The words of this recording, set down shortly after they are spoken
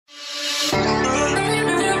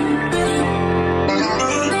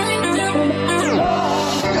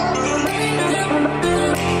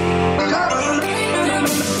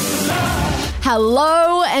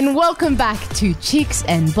Hello and welcome back to Chicks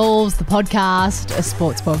and Balls, the podcast, a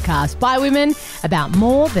sports podcast by women about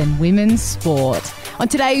more than women's sport. On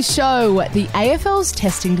today's show, the AFL's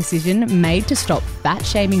testing decision made to stop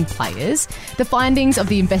fat-shaming players, the findings of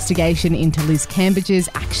the investigation into Liz Cambridge's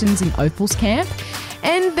actions in Opal's camp,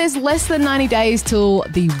 and there's less than 90 days till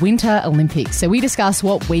the Winter Olympics, so we discuss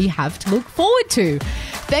what we have to look forward to.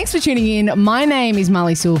 Thanks for tuning in. My name is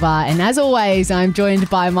Molly Silver, and as always, I'm joined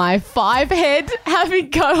by my fivehead having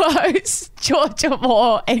co-hosts, Georgia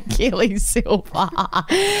Moore and Keely Silver.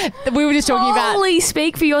 We were just talking about... Molly,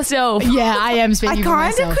 speak for yourself. Yeah, I am speaking for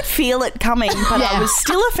myself. I kind of could feel it coming, but I was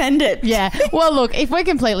still offended. Yeah. Well, look, if we're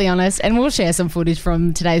completely honest, and we'll share some footage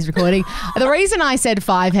from today's recording, the reason I said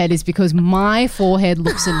fivehead is because my forehead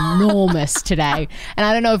looks enormous today. And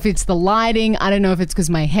I don't know if it's the lighting, I don't know if it's because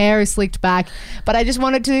my hair is slicked back, but I just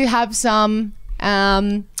wanted to have some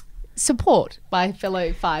support by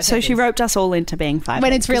fellow fiveheaders. So she roped us all into being fivehead.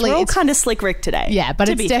 When it's really... We're all kind of slick Rick today. Yeah, but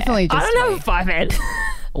it's definitely fair. just... I don't know fivehead.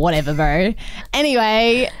 Whatever, bro.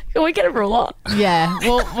 Anyway... Can we get a ruler? Yeah,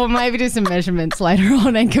 we'll maybe do some measurements later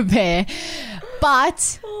on and compare.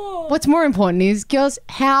 But what's more important is, girls,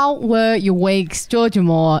 how were your weeks? Georgia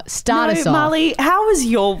Moore, start us off. Molly, how was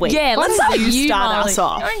your week? Yeah, let's Why start don't you, start Molly. us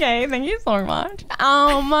off. Okay, thank you so much.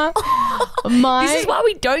 This is why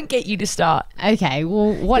we don't get you to start. Okay,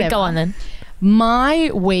 well, whatever. Go on then. My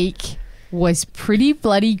week was pretty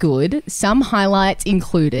bloody good. Some highlights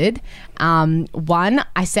included, one,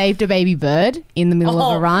 I saved a baby bird in the middle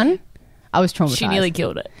of a run. I was traumatized. She nearly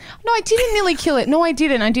killed it. No, I didn't nearly kill it. No, I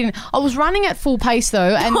didn't. I was running at full pace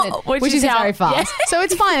though, and which is very fast. Yeah. So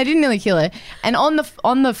it's fine. I didn't nearly kill it. And on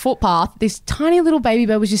the footpath, this tiny little baby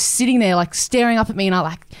bird was just sitting there, like staring up at me, and I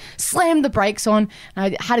like slammed the brakes on.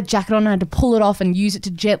 And I had a jacket on, and I had to pull it off and use it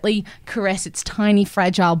to gently caress its tiny,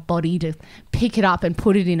 fragile body to pick it up and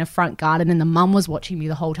put it in a front garden. And the mum was watching me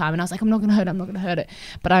the whole time, and I was like, I'm not going to hurt it. I'm not going to hurt it.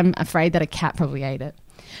 But I'm afraid that a cat probably ate it.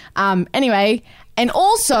 Anyway, and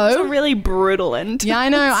also... That's a really brutal end. Yeah, I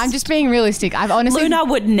know. I'm just being realistic. I've honestly... Luna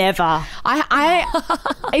would never.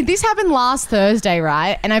 This happened last Thursday,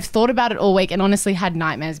 right? And I've thought about it all week and honestly had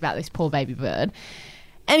nightmares about this poor baby bird.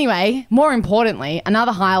 Anyway, more importantly,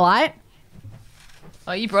 another highlight.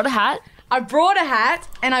 Oh, you brought a hat? I brought a hat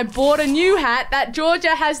and I bought a new hat that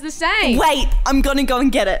Georgia has the same. Wait, I'm going to go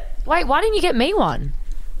and get it. Wait, why didn't you get me one?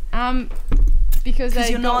 Because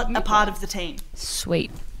you're not a part of the team.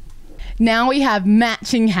 Sweet. Now we have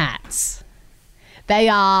matching hats. They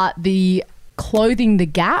are the Clothing the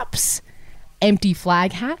Gaps empty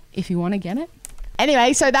flag hat, if you want to get it.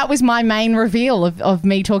 Anyway, so that was my main reveal of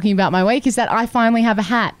me talking about my week, is that I finally have a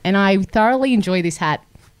hat, and I thoroughly enjoy this hat.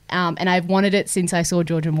 And I've wanted it since I saw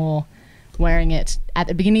Georgia Moore wearing it at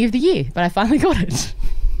the beginning of the year, but I finally got it.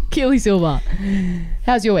 Keely Silver,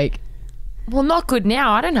 how's your week? Well, not good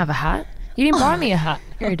now. I don't have a hat. You didn't buy me a hat.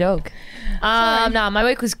 You're a dog. No, my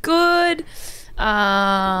week was good. Yep,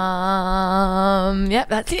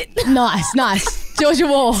 that's it. Nice. Georgia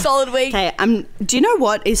Moore. Solid week. Okay, do you know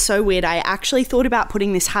what is so weird? I actually thought about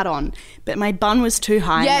putting this hat on, but my bun was too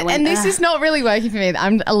high. Yeah, and this is not really working for me.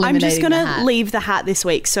 I'm eliminating I'm just going the to hat. leave the hat this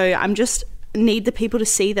week, so I'm just need the people to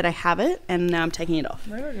see that I have it, and now I'm taking it off.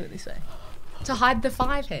 Where do I do it this way? To hide the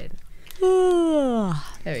fivehead.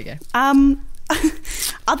 There we go.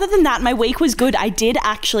 Other than that, my week was good. I did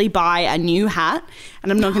actually buy a new hat, and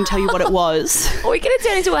I'm not going to tell you what it was. Are we going to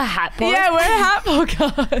turn into a hat podcast? Yeah, we're a hat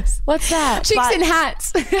podcast. What's that? Chicks in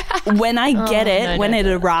hats. When I get it, no, it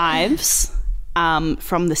arrives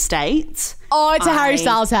from the States. Oh, it's a Harry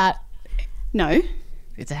Styles hat. No.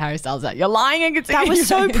 It's a Harry Styles hat. You're lying. I can see That was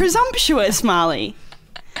so face. presumptuous, Marley.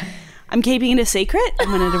 I'm keeping it a secret,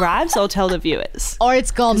 and when it arrives, I'll tell the viewers. Or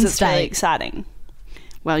it's Golden It's really State. exciting.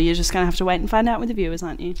 Well, you're just going to have to wait and find out with the viewers,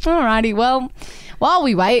 aren't you? Alrighty, well, while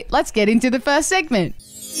we wait, let's get into the first segment.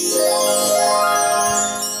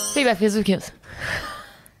 Feedback, feels with kills.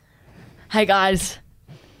 Hey guys,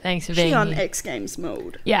 thanks for being She on here. X Games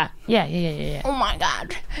mode. Yeah. Oh my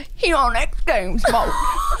God, he on X Games mode.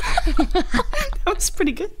 That was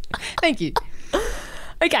pretty good. Thank you.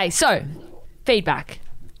 Okay, so feedback.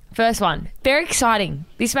 First one, very exciting.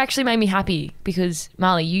 This actually made me happy because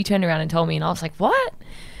Marley, you turned around and told me, and I was like, "What?"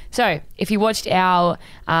 So, if you watched our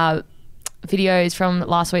videos from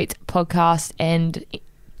last week's podcast and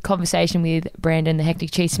conversation with Brandon the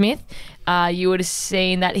Hectic Cheese Smith, you would have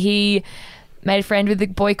seen that he made a friend with a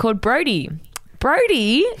boy called Brody.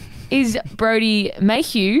 Brody is Brody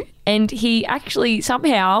Mayhew, and he actually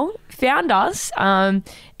somehow found us and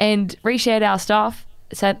reshared our stuff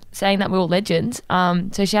saying that we were legends.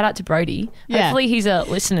 So shout out to Brody. Yeah. Hopefully he's a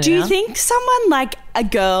listener. Do you now. think someone like a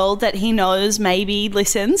girl that he knows maybe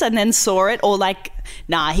listens and then saw it, or like,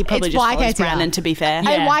 nah, he probably It's just follows YKTR. Brandon, to be fair.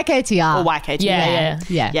 Hey, YKTR. Or YKT. Yeah.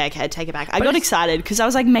 Yeah, okay, take it back. I got excited because I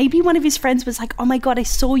was like, maybe one of his friends was like, oh my God, I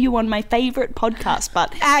saw you on my favourite podcast,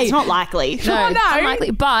 but Hey. it's not likely. No, no.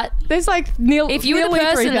 unlikely. But There's like if you were the nearly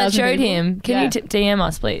person that 3,000 showed people. him, can you DM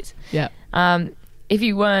us, please? Yeah. If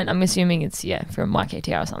you weren't, I'm assuming it's from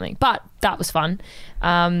YKTR or something. But that was fun.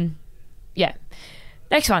 Yeah.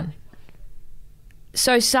 Next one.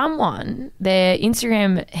 So someone, their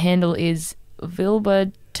Instagram handle is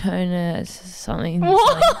Vilbur Turner something. No,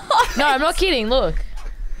 I'm not kidding. Look.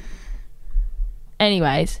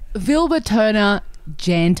 Anyways. Vilbur Turner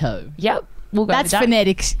Janto. Yep. We'll go That's with that.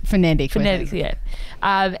 phonetic. Phonetics, yeah.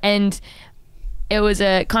 And it was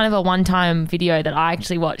a kind of a one-time video that I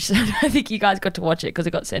actually watched. So I think you guys got to watch it because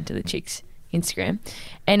it got sent to the chicks' Instagram.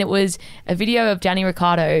 And it was a video of Danny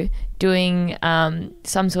Ricciardo doing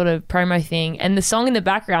some sort of promo thing. And the song in the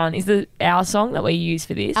background is our song that we use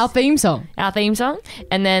for this. Our theme song. Our theme song.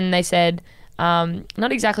 And then they said,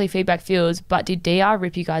 not exactly feedback feels, but did DR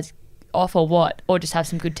rip you guys off or what? Or just have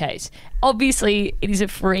some good taste? Obviously, it is a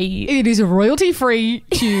free... It is a royalty-free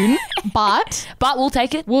tune, but But we'll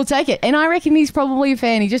take it. we'll take it. And I reckon he's probably a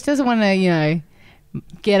fan. He just doesn't want to,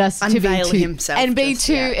 get us Unveil to be too... himself And be just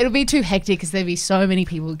too... yet. It'll be too hectic because there'll be so many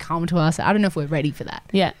people who come to us. I don't know if we're ready for that.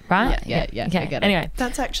 Yeah, right? Yeah. I Okay, get it. anyway.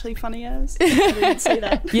 That's actually funny as. I didn't see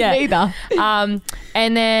that. Yeah. Neither.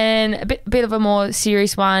 And then a bit of a more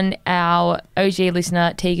serious one. Our OG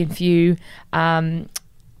listener, Tegan Few,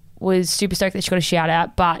 was super stoked that she got a shout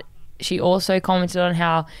out, but she also commented on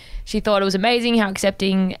how she thought it was amazing how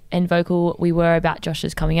accepting and vocal we were about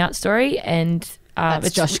Josh's coming out story. And That's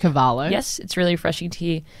it's Josh Cavallo. Yes, it's really refreshing to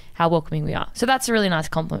hear how welcoming we are. So that's a really nice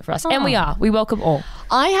compliment for us. And Oh. we are. We welcome all.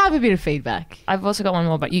 I have a bit of feedback. I've also got one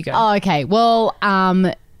more, but you go. Oh, okay. Well,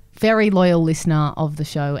 very loyal listener of the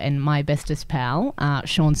show and my bestest pal,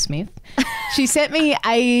 Sean Smith. She sent me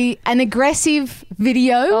an aggressive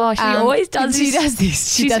video. Oh, she always does She this. does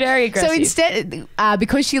this. She She's does. very aggressive. So instead,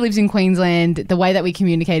 because she lives in Queensland, the way that we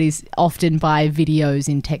communicate is often by videos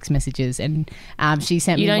in text messages. And she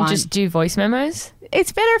sent You me don't one. just do voice memos?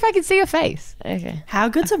 It's better if I can see her face. Okay. How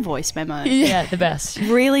good's a voice memo? Yeah, the best.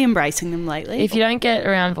 Really embracing them lately. If you don't get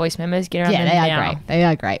around voice memos, get around Yeah, them they now. are great. They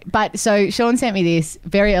are great. But so Sean sent me this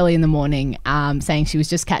very early in the morning saying she was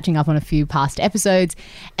just catching up on a few past episodes,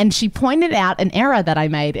 and she pointed out an error that I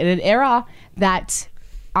made, and an error that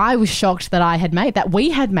I was shocked that I had made, that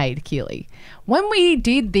we had made, Keely. When we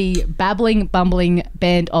did the babbling, bumbling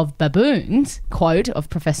band of baboons quote of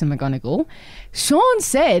Professor McGonagall, Sean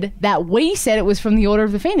said that we said it was from the Order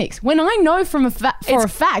of the Phoenix, when I know for a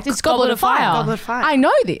fact it's Goblet of Fire. Goblet of Fire. I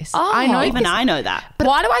know this. Oh. I know Even this. I know that. But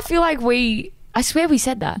why do I feel like I swear we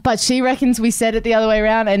said that. But she reckons we said it the other way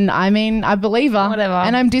around, and I mean, I believe her. Whatever.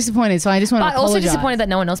 And I'm disappointed, so I just want to But also apologise. disappointed that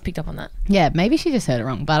no one else picked up on that. Yeah, maybe she just heard it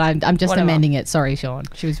wrong, but I'm just Whatever. amending it. Sorry, Sean.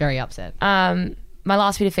 She was very upset. My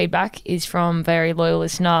last bit of feedback is from very loyal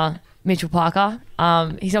listener Mitchell Parker.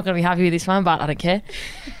 He's not going to be happy with this one, but I don't care.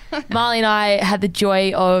 Marley and I had the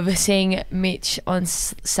joy of seeing Mitch on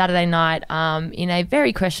Saturday night in a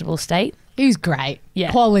very questionable state. He was great.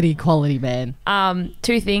 Yeah. Quality man.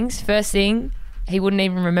 Two things. First thing, he wouldn't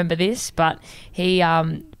even remember this, but he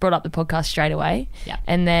brought up the podcast straight away. Yeah.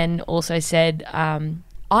 And then also said,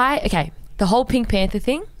 the whole Pink Panther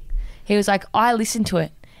thing, he was like, I listened to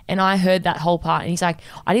it and I heard that whole part. And he's like,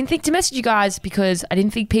 I didn't think to message you guys because I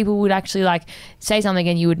didn't think people would actually like say something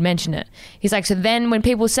and you would mention it. He's like, so then when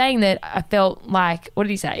people were saying that, I felt like, what did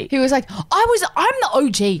he say? He was like, I'm the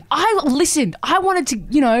OG. I listened. I wanted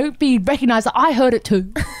to, be recognised that I heard it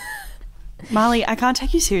too. Marley, I can't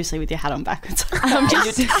take you seriously with your hat on backwards.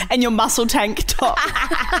 and your muscle tank top.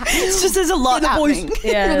 It's just there's a lot happening.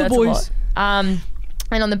 Yeah, the that's boys. a lot.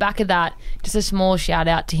 And on the back of that, just a small shout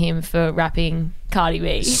out to him for rapping Cardi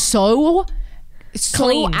B. So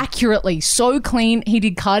Clean. accurately, so clean. He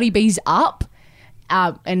did Cardi B's Up.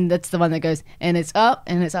 And that's the one that goes, and it's up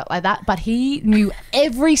like that. But he knew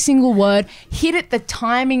every single word, hit it the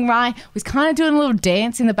timing right, was kind of doing a little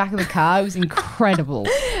dance in the back of the car. It was incredible.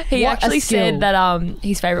 He What a actually skill. said that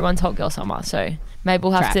his favourite one's Hot Girl Summer. So maybe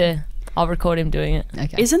we'll have Trap. I'll record him doing it.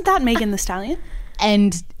 Okay. Isn't that Megan Thee Stallion?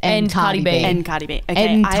 And Cardi B. And Cardi B. Okay,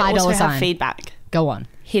 And I Ty also Dolla have Sign. feedback. Go on.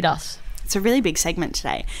 Hit us. It's a really big segment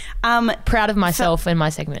today. Proud of myself and my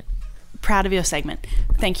segment. Proud of your segment.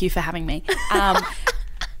 Thank you for having me.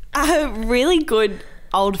 A really good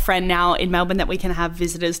old friend now in Melbourne that we can have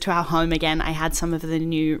visitors to our home again. I had some of the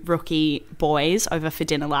new rookie boys over for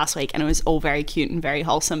dinner last week and it was all very cute and very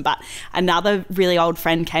wholesome. But another really old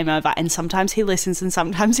friend came over and sometimes he listens and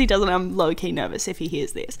sometimes he doesn't. I'm low-key nervous if he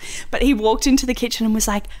hears this. But he walked into the kitchen and was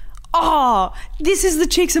like, "Oh, this is the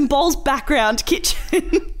Chicks and Balls background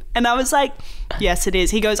kitchen." And I was like, "Yes, it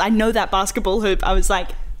is." He goes, "I know that basketball hoop." I was like,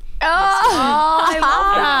 Oh, I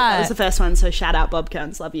love that was that. the first one, so shout out Bob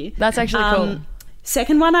Kearns, love you. That's actually cool.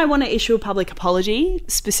 Second one, I want to issue a public apology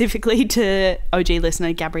specifically to OG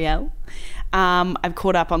listener Gabrielle. I've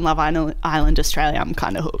caught up on Love Island Australia. I'm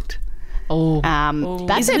kind of hooked.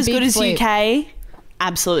 That's Is it a as big good as flip. UK?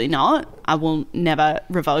 Absolutely not. I will never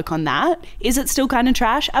revoke on that. Is it still kind of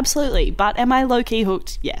trash? Absolutely. But am I low-key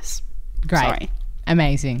hooked? Yes. Great. Sorry.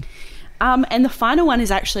 Amazing. And the final one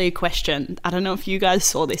is actually a question. I don't know if you guys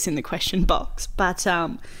saw this in the question box, but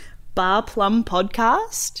Bar Plum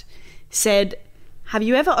Podcast said, "Have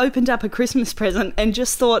you ever opened up a Christmas present and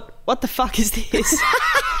just thought, what the fuck is this?"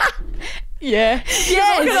 Yeah. Yeah, You're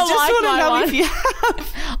not I gonna like just want to my know one. if you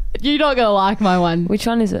have. You're not going to like my one. Which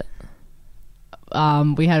one is it?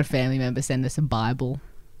 We had a family member send us a Bible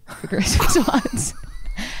for Christmas once.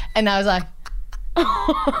 And I was like,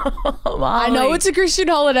 I know it's a Christian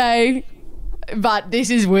holiday, but this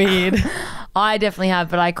is weird. I definitely have,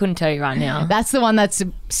 but I couldn't tell you right now. That's the one that's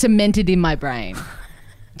cemented in my brain.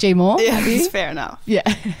 G Moore? Yeah, Have you? it's fair enough. Yeah.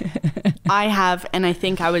 I have, and I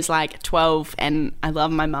think I was like 12, and I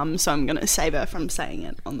love my mum, so I'm going to save her from saying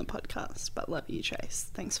it on the podcast. But love you, Trace.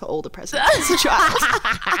 Thanks for all the presents as a child.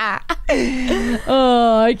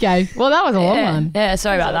 Oh, okay. Well, that was a long one. Yeah,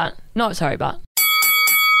 sorry about that. Not sorry, but.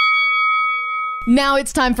 Now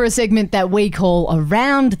it's time for a segment that we call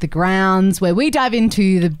Around the Grounds, where we dive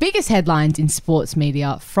into the biggest headlines in sports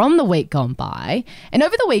media from the week gone by. And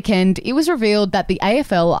over the weekend, it was revealed that the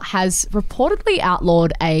AFL has reportedly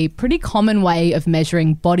outlawed a pretty common way of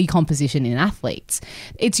measuring body composition in athletes.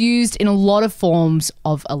 It's used in a lot of forms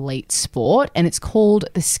of elite sport, and it's called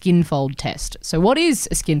the skin fold test. So what is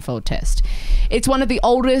a skin fold test? It's one of the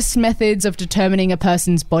oldest methods of determining a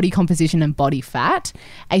person's body composition and body fat.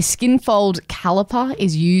 A skin fold caliper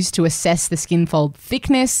is used to assess the skin fold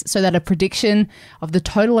thickness so that a prediction of the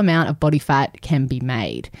total amount of body fat can be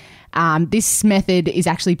made. This method is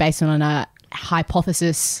actually based on a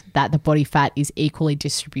hypothesis that the body fat is equally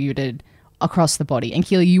distributed across the body. And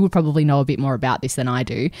Keely, you would probably know a bit more about this than I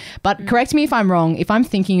do. But correct me if I'm wrong. If I'm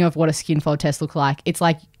thinking of what a skin fold test looks like, it's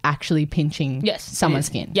like actually pinching someone's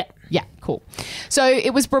skin. Yeah. Yeah, cool. So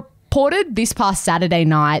it was reported this past Saturday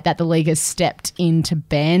night that the league has stepped in to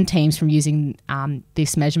ban teams from using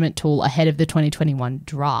this measurement tool ahead of the 2021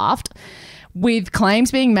 draft, with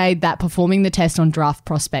claims being made that performing the test on draft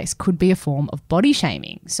prospects could be a form of body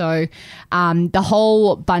shaming. So the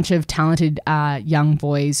whole bunch of talented young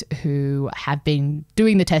boys who have been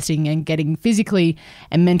doing the testing and getting physically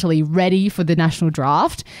and mentally ready for the national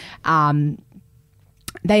draft,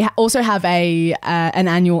 they also have an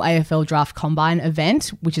annual AFL Draft Combine event,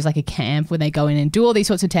 which is like a camp where they go in and do all these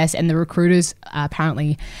sorts of tests, and the recruiters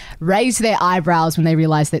apparently raised their eyebrows when they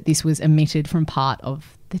realised that this was omitted from part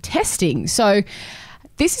of the testing. So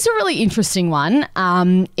this is a really interesting one.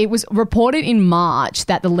 It was reported in March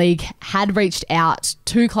that the league had reached out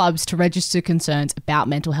to clubs to register concerns about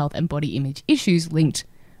mental health and body image issues linked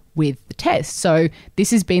with the test. So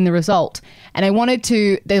this has been the result. And I wanted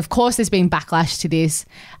to, of course, there's been backlash to this.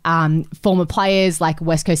 Former players like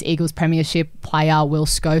West Coast Eagles Premiership player Will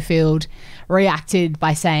Schofield reacted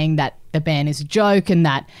by saying that the ban is a joke and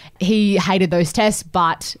that he hated those tests,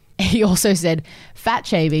 but he also said, fat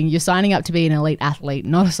shaming, you're signing up to be an elite athlete,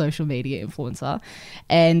 not a social media influencer.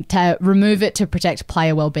 And to remove it to protect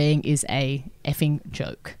player well-being is a effing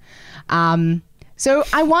joke. So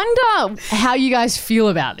I wonder how you guys feel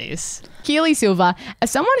about this. Keely Silver,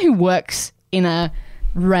 as someone who works in a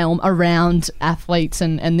realm around athletes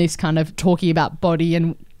and this kind of talking about body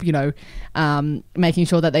and, you know, making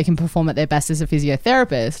sure that they can perform at their best as a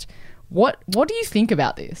physiotherapist, what do you think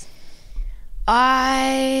about this?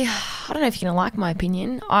 I don't know if you're going to like my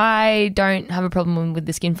opinion. I don't have a problem with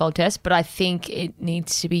the skin fold test, but I think it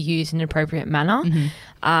needs to be used in an appropriate manner.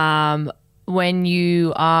 Mm-hmm. When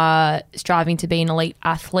you are striving to be an elite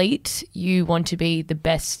athlete, you want to be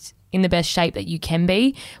in the best shape that you can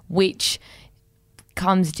be, which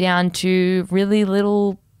comes down to really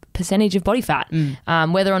little percentage of body fat.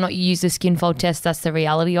 Whether or not you use the skin fold test, that's the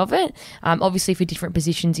reality of it. Obviously, for different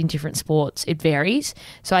positions in different sports, it varies.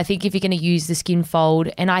 So I think if you're going to use the skin fold,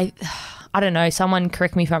 and I don't know, someone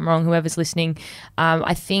correct me if I'm wrong, whoever's listening,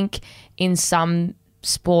 I think in some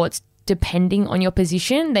sports, depending on your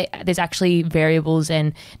position, there's actually variables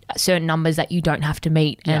and certain numbers that you don't have to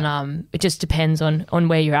meet. Yeah. And it just depends on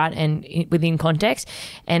where you're at and within context.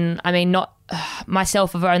 And I mean, not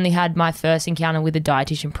myself, I've only had my first encounter with a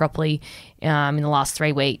dietitian properly in the last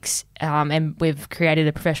 3 weeks. And we've created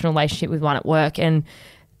a professional relationship with one at work. And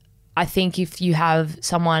I think if you have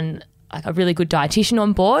someone like a really good dietitian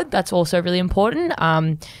on board, that's also really important.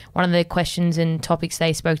 One of the questions and topics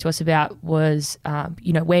they spoke to us about was,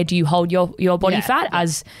 where do you hold your body fat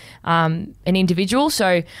as an individual?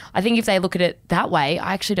 So I think if they look at it that way,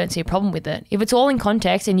 I actually don't see a problem with it. If it's all in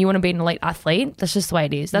context and you want to be an elite athlete, that's just the way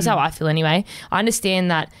it is. That's how I feel anyway. I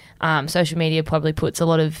understand that social media probably puts a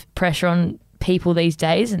lot of pressure on people these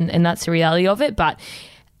days, and that's the reality of it. But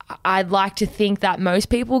I'd like to think that most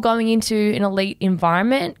people going into an elite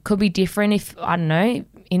environment could be different if, I don't know,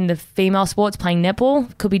 in the female sports playing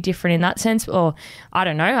netball could be different in that sense, or I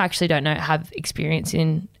don't know. I actually don't know, have experience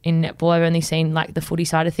in netball. I've only seen like the footy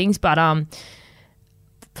side of things, but I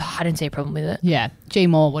don't see a problem with it. Yeah. G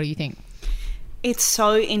Moore, what do you think? It's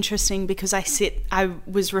so interesting because I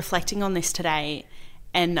was reflecting on this today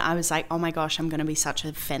and I was like, oh my gosh, I'm going to be such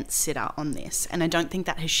a fence sitter on this. And I don't think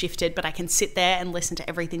that has shifted, but I can sit there and listen to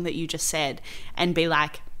everything that you just said and be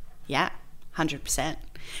like, yeah, 100%.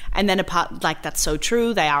 And then that's so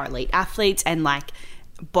true. They are elite athletes, and like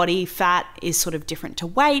body fat is sort of different to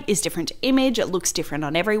weight, is different to image. It looks different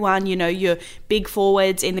on everyone. You know, your big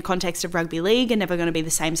forwards in the context of rugby league are never going to be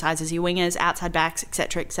the same size as your wingers, outside backs, et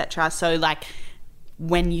cetera, et cetera. So like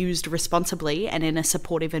when used responsibly and in a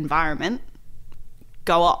supportive environment,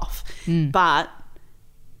 go off. And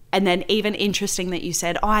then even interesting that you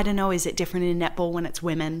said, I don't know, is it different in netball when it's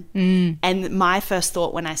women? And my first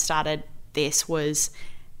thought when I started this was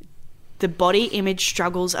the body image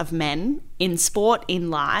struggles of men in sport, in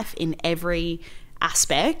life, in every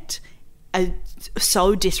aspect are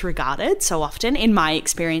so disregarded so often, in my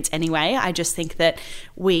experience anyway. I just think that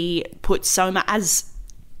we put so much, as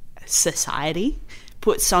society,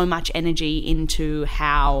 put so much energy into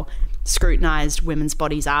how scrutinised women's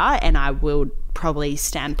bodies are, and I will probably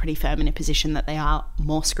stand pretty firm in a position that they are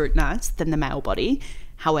more scrutinised than the male body.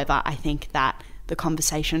 However, I think that the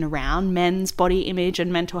conversation around men's body image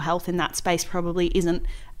and mental health in that space probably isn't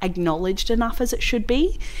acknowledged enough as it should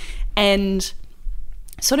be. And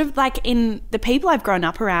sort of like in the people I've grown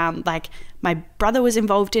up around, like my brother was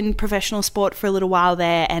involved in professional sport for a little while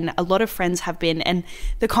there, and a lot of friends have been, and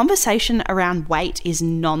the conversation around weight is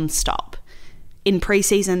non-stop. In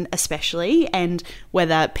preseason especially, and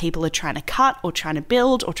whether people are trying to cut or trying to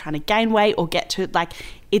build or trying to gain weight or get to, like,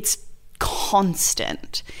 it's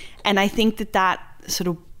constant. And I think that sort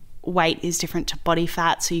of weight is different to body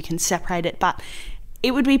fat, so you can separate it, but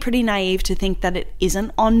it would be pretty naive to think that it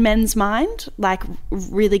isn't on men's mind, like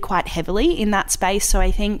really quite heavily in that space. So I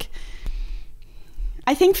think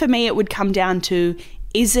for me it would come down to,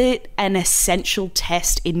 is it an essential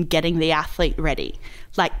test in getting the athlete ready?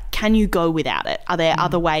 Like, can you go without it? Are there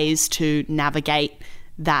other ways to navigate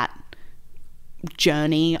that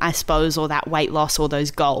journey, I suppose, or that weight loss or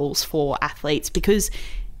those goals for athletes? Because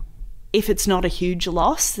if it's not a huge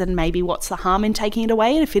loss, then maybe what's the harm in taking it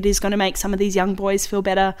away? And if it is going to make some of these young boys feel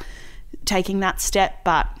better taking that step.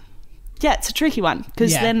 But yeah, it's a tricky one,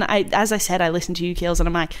 because then as I said, I listen to you, Keels, and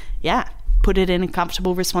I'm like, yeah, put it in a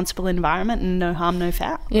comfortable, responsible environment and no harm, no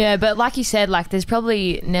foul. Yeah, but like you said, like there's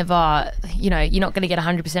probably never, you're not going to get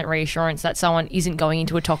 100% reassurance that someone isn't going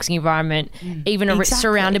into a toxic environment, even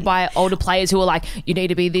surrounded by older players who are like, you need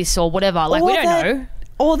to be this or whatever. Like, we don't know.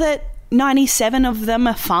 Or that 97 of them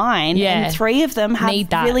are fine, and 3 of them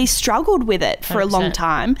have really struggled with it for 100%. A long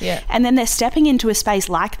time. Yeah. And then they're stepping into a space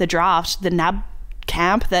like the draft, the NAB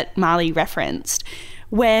camp that Marley referenced,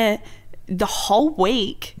 where the whole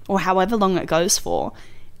week, or however long it goes for,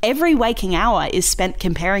 every waking hour is spent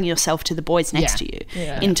comparing yourself to the boys next to you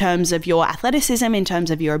in terms of your athleticism, in terms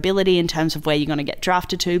of your ability, in terms of where you're going to get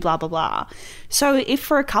drafted to, blah, blah, blah. So if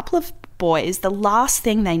for a couple of boys, the last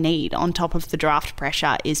thing they need on top of the draft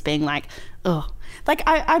pressure is being like, oh, like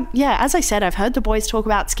as I said, I've heard the boys talk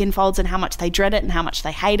about skin folds and how much they dread it and how much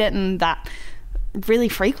they hate it, and that really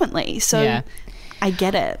frequently. So I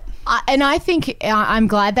get it. And I think I'm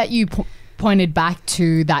glad that you pointed back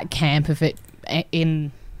to that camp of it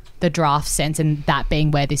in the draft sense, and that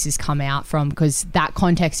being where this has come out from, because that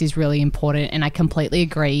context is really important. And I completely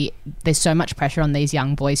agree. There's so much pressure on these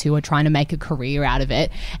young boys who are trying to make a career out of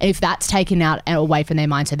it. And if that's taken out and away from their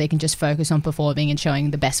mind so they can just focus on performing and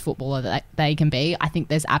showing the best footballer that they can be, I think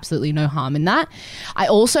there's absolutely no harm in that. I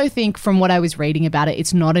also think, from what I was reading about it,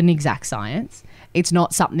 it's not an exact science. It's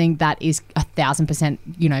not something that is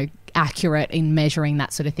 1,000%, accurate in measuring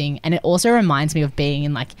that sort of thing. And it also reminds me of being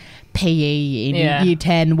in like PE in year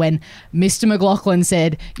 10 when Mr. McLaughlin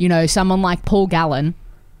said, you know, someone like Paul Gallen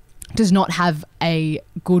does not have a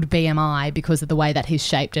good BMI because of the way that he's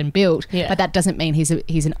shaped and built, but that doesn't mean he's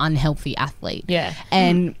an unhealthy athlete. Yeah.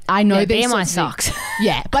 And I know that BMI sucks.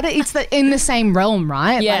 Yeah, but it's in the same realm,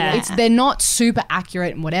 right? Yeah. Like they're not super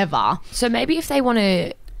accurate and whatever. So maybe if they want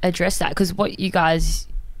to address that, because what you guys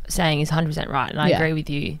are saying is 100% right, and I agree with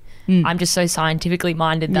you. I'm just so scientifically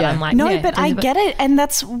minded that I'm like, no, but I get it, and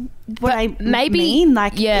that's what I mean.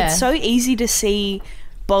 Like, it's so easy to see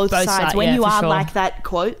both sides when you are like that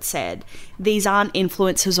quote said. These aren't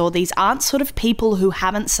influencers, or these aren't sort of people who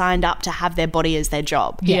haven't signed up to have their body as their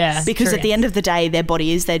job. Yeah, because at the end of the day, their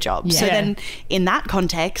body is their job. Yeah. So then, in that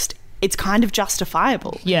context, it's kind of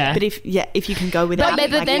justifiable. Yeah. But if you can go without it,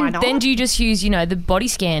 like, why not? Then do you just use, you know, the body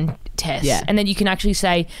scan test, and then you can actually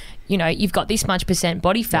say, you know, you've got this much %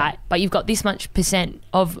 body fat, but you've got this much %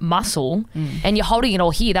 of muscle, and you're holding it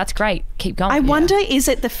all here. That's great. Keep going. I wonder, is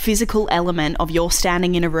it the physical element of you're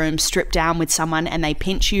standing in a room stripped down with someone and they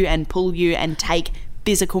pinch you and pull you and take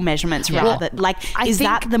physical measurements rather, like, is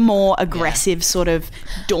that the more aggressive sort of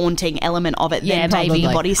daunting element of it than taking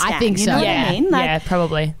a body scan? I think so. You know what I mean? Like,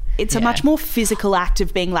 probably. It's a much more physical act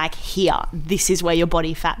of being like, here, this is where your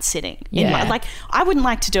body fat's sitting. Yeah. Like, I wouldn't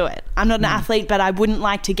like to do it. I'm not an athlete, but I wouldn't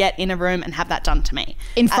like to get in a room and have that done to me.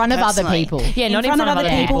 In front of other people. Yeah, not in front of other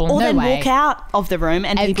people. Or then walk out of the room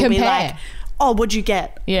and people compare. be like, oh, what'd you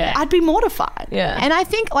get? Yeah. I'd be mortified. Yeah. And I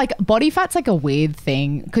think like body fat's like a weird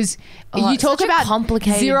thing because you talk such a about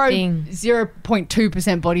complicated thing.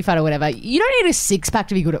 0.2% body fat or whatever. You don't need a six pack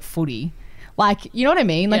to be good at footy. Like, you know what I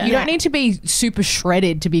mean? Like, you don't need to be super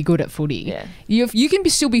shredded to be good at footy. Yeah. You can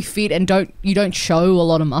still be fit and you don't show a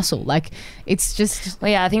lot of muscle. Like, it's just...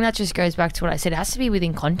 Well, yeah, I think that just goes back to what I said. It has to be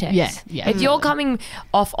within context. Yeah. If you're coming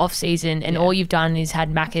off season and all you've done is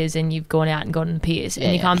had Maccas and you've gone out and gotten peers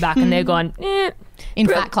and you come back and they're gone... in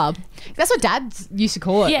Fat Club. That's what dads used to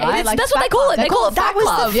call it, right? That's what they call it. They call it Fat Club.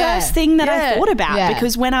 That was the first thing that I thought about,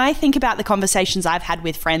 because when I think about the conversations I've had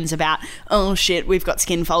with friends about, oh shit, we've got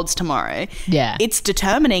skin folds tomorrow, it's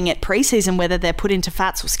determining at pre-season whether they're put into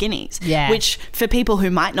fats or skinnies, which for people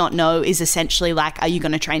who might not know is essentially like, are you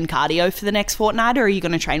going to train cardio for the next fortnight or are you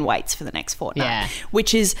going to train weights for the next fortnight?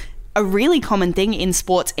 Which is a really common thing in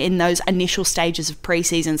sports in those initial stages of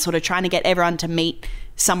pre-season, sort of trying to get everyone to meet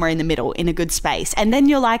somewhere in the middle in a good space. And then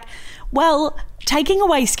you're like, well, taking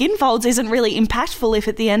away skin folds isn't really impactful if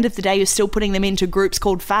at the end of the day you're still putting them into groups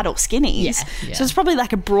called fat or skinnies. So it's probably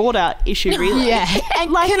like a broader issue, really.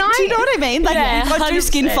 And like, do you know what I mean? Like, you've got your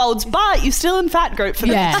skin folds, but you're still in fat group for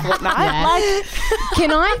the next fortnight. Like,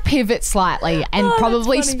 can I pivot slightly and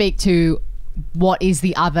probably speak to what is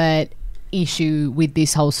the other issue with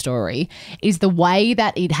this whole story is the way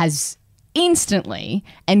that it has instantly,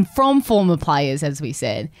 and from former players, as we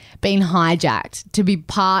said, been hijacked to be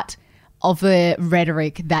part of the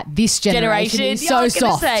rhetoric that this generation is so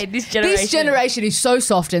soft. This generation is so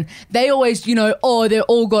soft, and they always, you know, they're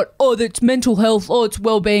all got, it's mental health, it's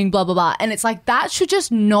well-being, blah, blah, blah. And it's like, that should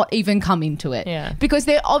just not even come into it. Yeah. Because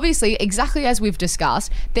they're obviously, exactly as we've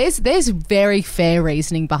discussed, there's very fair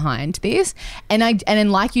reasoning behind this. And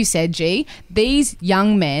then, like you said, G, these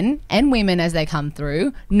young men and women as they come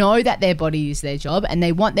through know that their body is their job and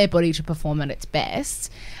they want their body to perform at its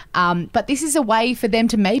best. But this is a way for them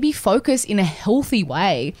to maybe focus in a healthy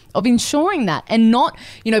way of ensuring that, and not,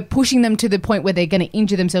 you know, pushing them to the point where they're going to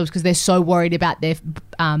injure themselves because they're so worried about their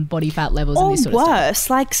body fat levels and this sort of stuff. Or worse,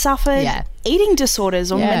 like suffer eating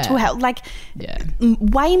disorders or mental health, like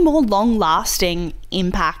way more long-lasting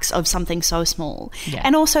impacts of something so small.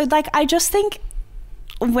 And also, like, I just think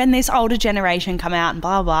when this older generation come out and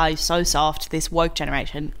blah, blah, is so soft, this woke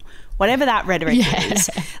generation, whatever that rhetoric is,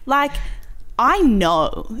 like... I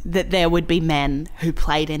know that there would be men who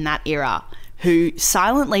played in that era who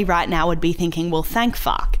silently right now would be thinking, well, thank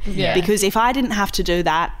fuck. Because if I didn't have to do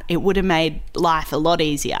that, it would have made life a lot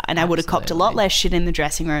easier and I would have copped a lot less shit in the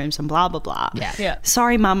dressing rooms and blah, blah, blah.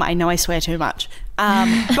 Sorry, Mum, I know I swear too much.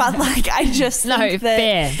 But, like, I just think that...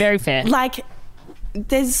 fair, very fair. Like,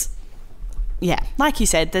 there's... Yeah, like you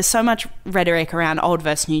said, there's so much rhetoric around old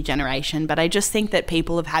versus new generation, but I just think that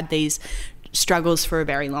people have had these struggles for a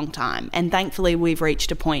very long time, and thankfully we've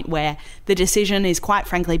reached a point where the decision is quite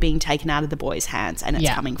frankly being taken out of the boys' hands and it's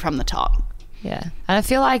coming from the top. And I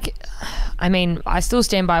feel like, I mean, I still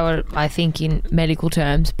stand by what I think in medical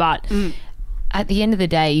terms, but at the end of the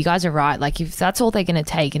day, you guys are right. Like, if that's all they're going to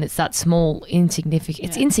take and it's that small, insignificant,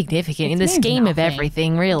 it's insignificant in the scheme of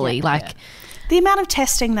everything, really. The amount of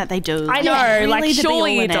testing that they do. I know, really like, surely the be all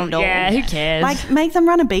and end all. who cares? Like, make them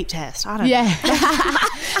run a beep test. I don't know.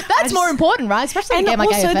 That's That's more important, right? Especially in a game like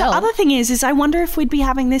also, AFL. the other thing is I wonder if we'd be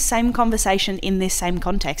having this same conversation in this same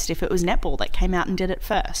context if it was netball that came out and did it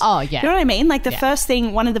first. Oh, yeah. You know what I mean? Like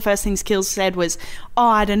one of the first things Kills said was, oh,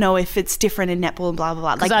 I don't know if it's different in netball and blah, blah,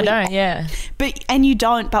 blah. Because I don't, yeah. And you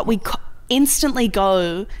don't, but we instantly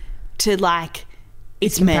go to like,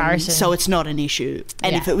 it's men, comparison. so it's not an issue.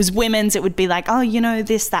 And if it was women's, it would be like, oh,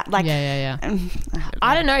 this, that. Like,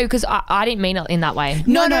 I don't know, because I didn't mean it in that way.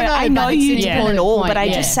 No, I know you didn't at all, but I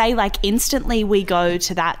yeah. just say, like, instantly we go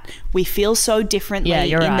to that. We feel so differently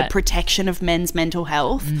in the protection of men's mental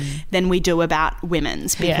health than we do about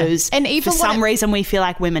women's, because and even for some reason we feel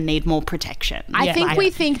like women need more protection. I think we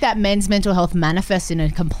think that men's mental health manifests in a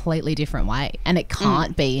completely different way, and it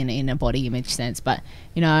can't be in a body image sense. But,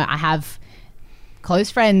 I have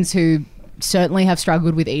close friends who certainly have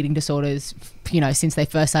struggled with eating disorders, since they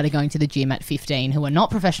first started going to the gym at 15, who are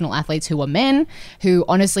not professional athletes, who are men, who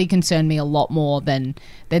honestly concern me a lot more than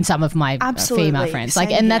some of my female friends.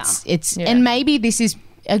 Same and maybe this is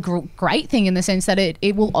a great thing in the sense that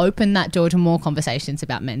it will open that door to more conversations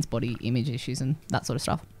about men's body image issues and that sort of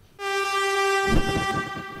stuff.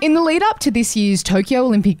 In the lead up to this year's Tokyo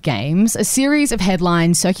Olympic Games, a series of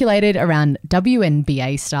headlines circulated around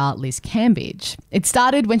WNBA star Liz Cambage. It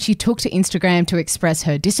started when she took to Instagram to express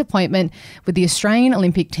her disappointment with the Australian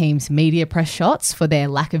Olympic team's media press shots for their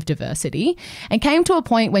lack of diversity, and came to a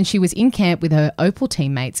point when she was in camp with her Opal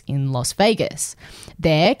teammates in Las Vegas.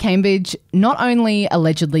 There, Cambage not only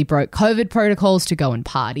allegedly broke COVID protocols to go and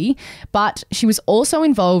party, but she was also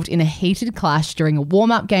involved in a heated clash during a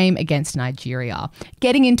warm-up game against Nigeria,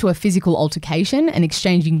 getting into a physical altercation and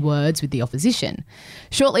exchanging words with the opposition.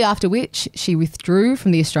 Shortly after which, she withdrew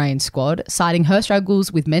from the Australian squad, citing her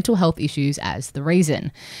struggles with mental health issues as the reason.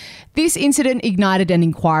 This incident ignited an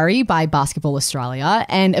inquiry by Basketball Australia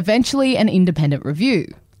and eventually an independent review.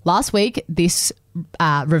 Last week, this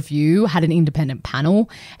review had an independent panel,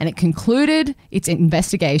 and it concluded its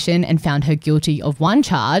investigation and found her guilty of one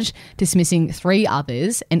charge, dismissing 3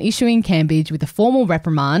 others, and issuing Cambage with a formal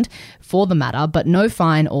reprimand for the matter, but no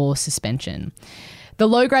fine or suspension. The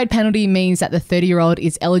low-grade penalty means that the 30-year-old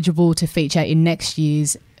is eligible to feature in next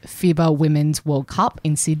year's FIBA Women's World Cup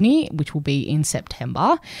in Sydney, which will be in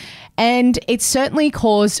September. And it's certainly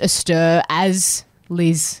caused a stir, as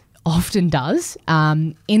Liz often does,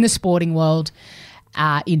 in the sporting world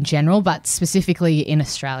in general, but specifically in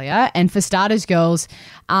Australia. And for starters, girls,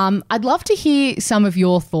 I'd love to hear some of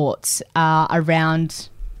your thoughts around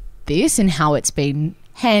this and how it's been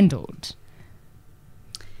handled.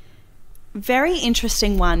 Very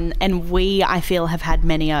interesting one, and I feel, have had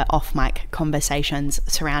many off-mic conversations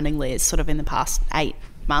surrounding Liz sort of in the past 8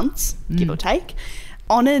 months, give or take.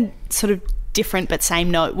 On a sort of different but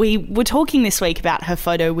same note, we were talking this week about her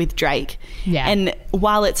photo with Drake. Yeah. And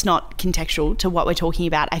while it's not contextual to what we're talking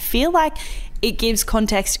about, I feel like it gives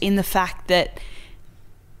context in the fact that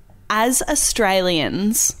as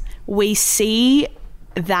Australians, we see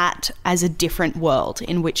that as a different world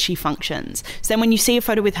in which she functions. So then when you see a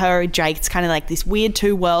photo with her and Drake, it's kind of like this weird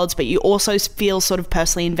two worlds, but you also feel sort of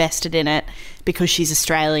personally invested in it because she's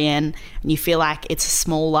Australian, and you feel like it's a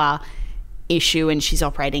smaller issue and she's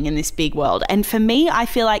operating in this big world. And for me, I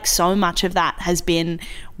feel like so much of that has been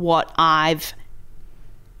what I've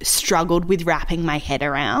struggled with wrapping my head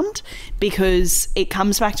around, because it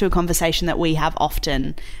comes back to a conversation that we have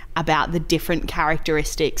often about the different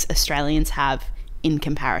characteristics Australians have in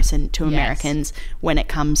comparison to Americans when it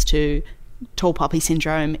comes to tall poppy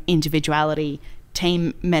syndrome, individuality,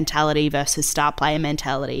 team mentality versus star player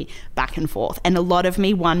mentality, back and forth. And a lot of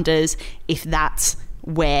me wonders if that's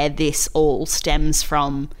where this all stems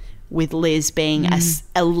from, with Liz being an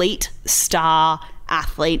elite star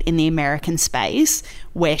athlete in the American space,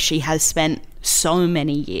 where she has spent so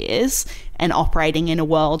many years and operating in a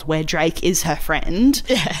world where Drake is her friend,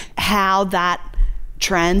 how that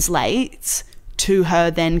translates to her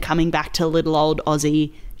then coming back to little old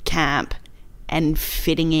Aussie camp and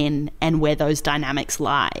fitting in, and where those dynamics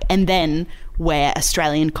lie, and then where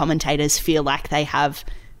Australian commentators feel like they have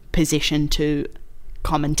position to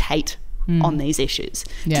commentate on these issues.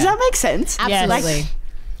 Does that make sense? Absolutely.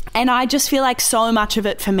 And I just feel like so much of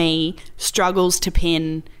it for me struggles to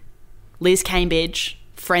pin Liz Cambage,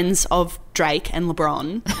 friends of Drake and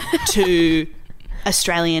LeBron, to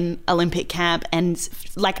Australian Olympic camp, and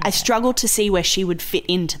I struggle to see where she would fit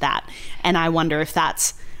into that, and I wonder if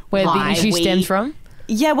that's where the issue stems from.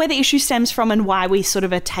 Yeah, where the issue stems from, and why we sort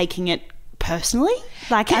of are taking it personally,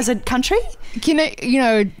 as a country.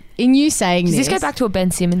 in you saying Does this go back to a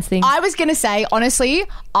Ben Simmons thing? I was going to say, honestly,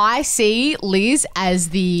 I see Liz as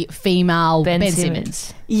the female Ben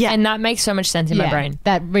Simmons. Yeah. And that makes so much sense in my brain.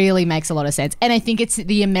 That really makes a lot of sense. And I think it's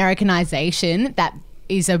the Americanization that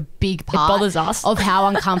is a big part bothers us. of how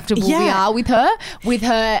uncomfortable we are with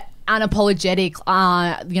her unapologetic,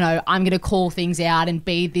 I'm going to call things out and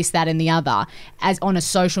be this, that and the other as on a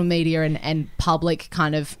social media and public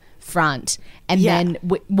kind of front, and then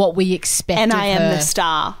what we expect and of I am her. the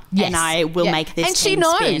star, and I will make this and she team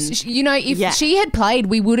knows spin. If she had played,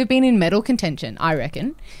 we would have been in medal contention, I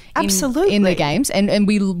reckon, absolutely, in the games, and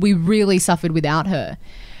we really suffered without her.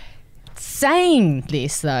 Saying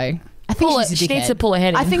this though, I think she's a dickhead. She needs to pull her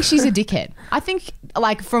head in. I think she's a dickhead. I think,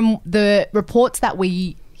 like, from the reports that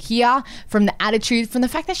we hear, from the attitude, from the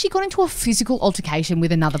fact that she got into a physical altercation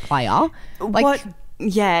with another player, like.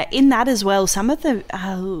 Yeah, in that as well, some of the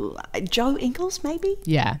Joe Ingles maybe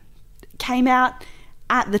came out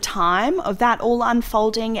at the time of that all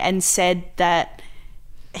unfolding and said that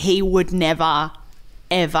he would never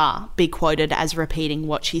ever be quoted as repeating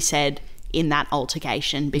what she said in that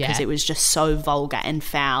altercation because it was just so vulgar and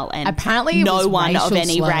foul, and apparently no one of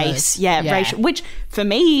any slurs. race racial, which for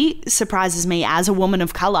me surprises me as a woman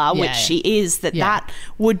of colour, which she is, that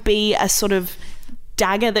would be a sort of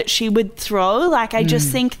dagger that she would throw. Like, I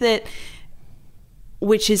just think that,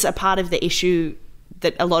 which is a part of the issue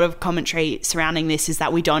that a lot of commentary surrounding this is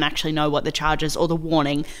that we don't actually know what the charges or the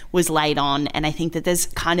warning was laid on, and I think that there's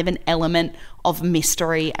kind of an element of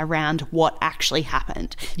mystery around what actually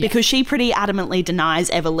happened because she pretty adamantly denies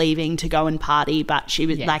ever leaving to go and party, but she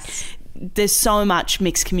was like, there's so much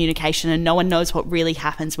mixed communication and no one knows what really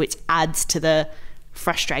happens, which adds to the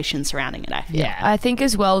frustration surrounding it, I feel. I think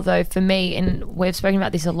as well, though, for me, and we've spoken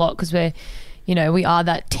about this a lot because we are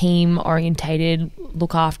that team orientated,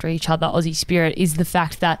 look after each other Aussie spirit, is the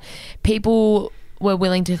fact that people were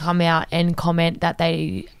willing to come out and comment that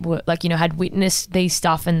they were had witnessed these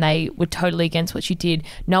stuff and they were totally against what she did.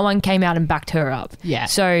 No one came out and backed her up.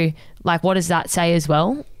 So what does that say as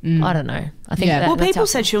well? I don't know. I think people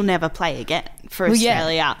said she'll never play again for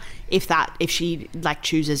Australia if she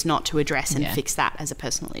chooses not to address and fix that as a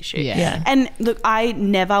personal issue. And look, I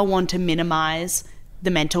never want to minimize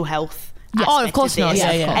the mental health aspect of course not.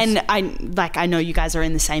 And I know you guys are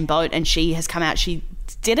in the same boat, and she has come out, she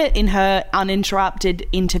did it in her uninterrupted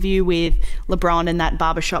interview with LeBron and that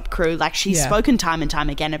barbershop crew. She's spoken time and time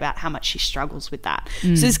again about how much she struggles with that.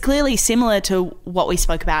 So it's clearly similar to what we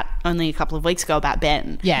spoke about only a couple of weeks ago about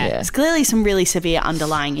Ben. There's clearly some really severe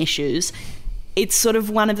underlying issues. It's sort of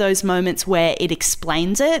one of those moments where it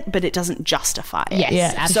explains it, but it doesn't justify it.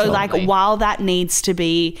 Absolutely. So while that needs to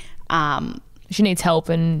be... she needs help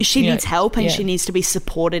and she needs to be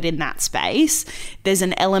supported in that space. There's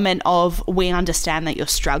an element of, we understand that you're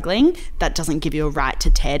struggling. That doesn't give you a right to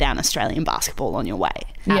tear down Australian basketball on your way.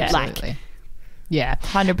 Absolutely.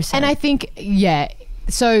 100%. And I think,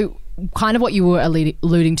 so kind of what you were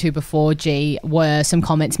alluding to before, G, were some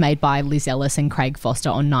comments made by Liz Ellis and Craig Foster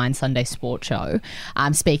on 9 Sunday Sport Show,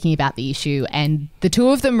 speaking about the issue. And the two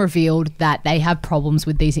of them revealed that they have problems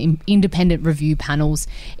with these independent review panels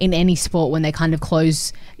in any sport when they kind of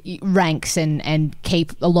close ranks and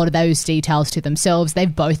keep a lot of those details to themselves.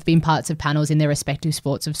 They've both been parts of panels in their respective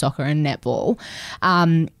sports of soccer and netball.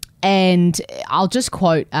 And I'll just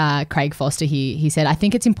quote Craig Foster here. He said, "I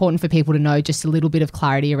think it's important for people to know just a little bit of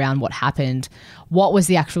clarity around what happened. What was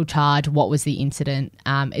the actual charge? What was the incident?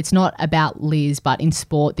 It's not about Liz, but in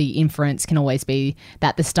sport, the inference can always be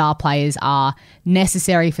that the star players are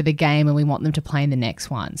necessary for the game and we want them to play in the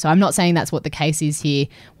next one." So I'm not saying that's what the case is here.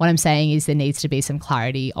 What I'm saying is there needs to be some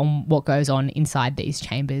clarity on what goes on inside these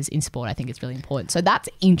chambers in sport. I think it's really important. So that's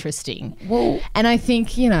interesting. Well, and I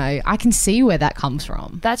think, I can see where that comes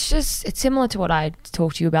from. It's similar to what I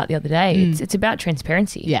talked to you about the other day. It's about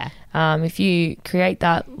transparency. If you create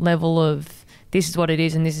that level of this is what it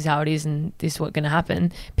is and this is how it is and this is what's going to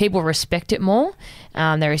happen, people respect it more.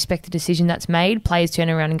 They respect the decision that's made. Players turn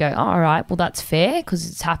around and go, oh, all right, well, that's fair because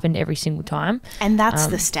it's happened every single time. And that's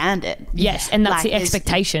the standard. Yes, and that's the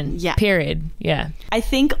expectation, period. I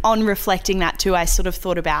think on reflecting that too, I sort of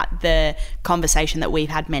thought about the conversation that we've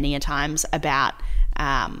had many a times about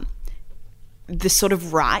the sort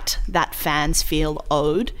of right that fans feel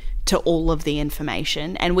owed to all of the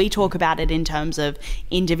information. And we talk about it in terms of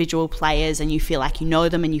individual players and you feel like you know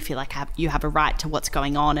them and you feel like you have a right to what's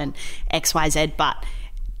going on and X, Y, Z. But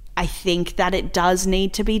I think that it does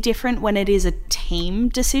need to be different when it is a team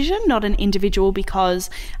decision, not an individual, because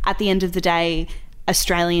at the end of the day,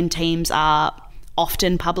 Australian teams are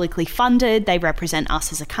often publicly funded. They represent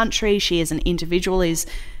us as a country. She as an individual is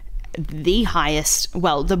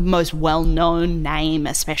the most well-known name,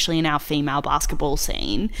 especially in our female basketball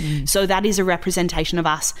scene. So that is a representation of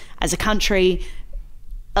us as a country.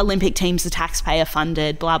 Olympic teams are taxpayer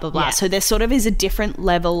funded, blah, blah, blah. Yeah. So there sort of is a different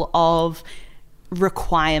level of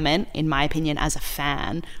requirement, in my opinion, as a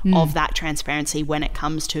fan of that transparency when it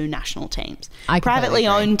comes to national teams. I completely Privately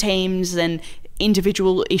agree. owned teams and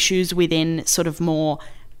individual issues within sort of more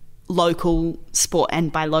local sport,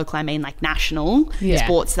 and by local I mean like national Yeah.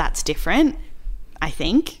 sports, that's different, I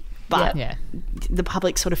think. But Yeah. the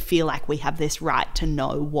public sort of feel like we have this right to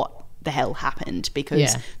know what the hell happened because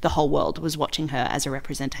Yeah. the whole world was watching her as a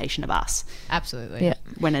representation of us Absolutely. Yeah.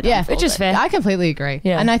 when it Yeah, unfolded. which is fair. I completely agree.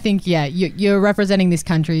 Yeah. And I think, you're representing this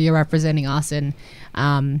country, you're representing us. And,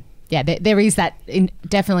 there is that,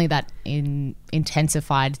 definitely that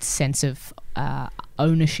intensified sense of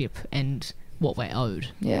ownership and what we're owed.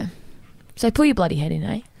 Yeah. So pull your bloody head in,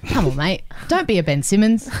 eh? Come on, mate. Don't be a Ben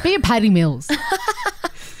Simmons. Be a Paddy Mills.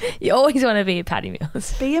 You always want to be a Paddy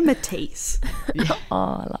Mills. Be a Matisse. Oh,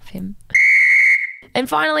 I love him. And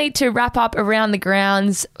finally, to wrap up around the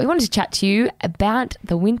grounds, we wanted to chat to you about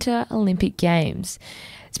the Winter Olympic Games.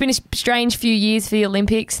 It's been a strange few years for the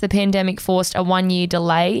Olympics. The pandemic forced a 1-year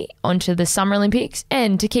delay onto the Summer Olympics,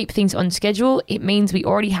 and to keep things on schedule, it means we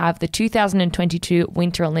already have the 2022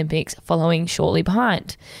 Winter Olympics following shortly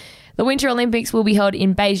behind. The Winter Olympics will be held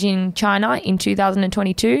in Beijing, China in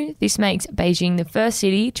 2022. This makes Beijing the first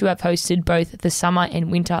city to have hosted both the Summer and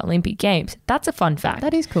Winter Olympic Games. That's a fun fact.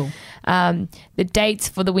 That is cool. The dates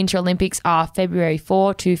for the Winter Olympics are February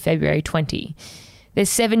 4 to February 20. There's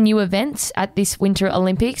 7 new events at this Winter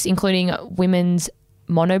Olympics, including women's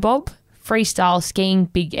monobob, freestyle skiing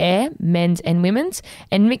big air, men's and women's,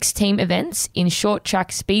 and mixed team events in short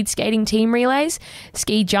track speed skating team relays,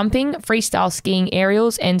 ski jumping, freestyle skiing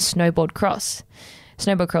aerials, and snowboard cross.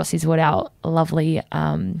 Snowboard cross is what our lovely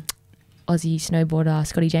Aussie snowboarder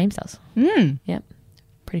Scotty James does. Yep,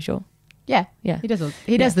 pretty sure. Yeah. Yeah. He does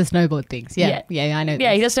the snowboard things. Yeah. Yeah, I know.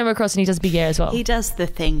 Yeah, he does snowboard cross and he does big air as well. He does the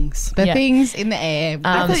things. The Yeah. things in the air.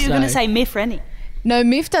 I thought you were going to say Miff Rennie. No,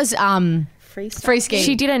 Miff does Freestyle. free ski.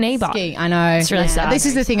 She did a knee bar. Ski. I know. It's really sad. This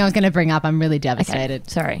is the thing I was going to bring up. I'm really Okay, devastated.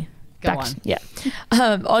 sorry. Go on. Yeah.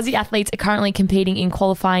 Aussie athletes are currently competing in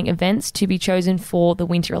qualifying events to be chosen for the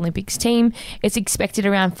Winter Olympics team. It's expected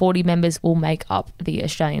around 40 members will make up the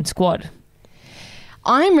Australian squad.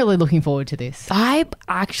 I'm really looking forward to this. I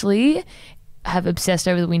actually have obsessed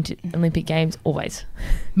over the Winter Olympic Games always.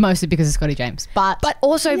 Mostly because of Scotty James. But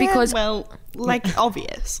Also Yeah, because, well, like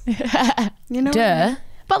obvious. You know? duh,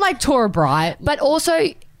 like Tora Bright. but also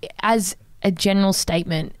as a general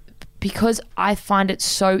statement, because I find it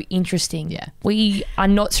so interesting. Yeah. We are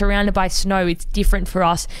not surrounded by snow. It's different for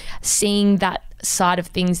us seeing that side of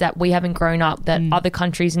things that we haven't grown up, that other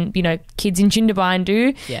countries and, kids in Jindabyne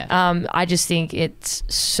do. Yeah. I just think it's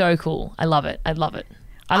so cool. I love it. I love it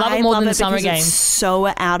more than the Summer because Games. It's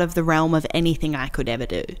so out of the realm of anything I could ever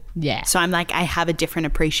do. Yeah. So I'm like, I have a different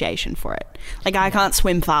appreciation for it. Like, I can't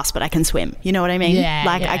swim fast, but I can swim. You know what I mean? Yeah,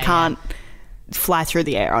 Like, yeah, I can't fly through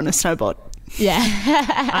the air on a snowboard. Yeah.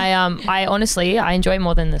 I honestly, I enjoy it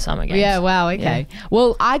more than the Summer Games. Yeah, wow, okay.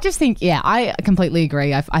 Well, I just think, I completely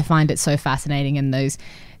agree. I find it so fascinating, and those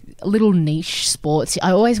little niche sports.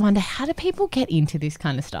 I always wonder, how do people get into this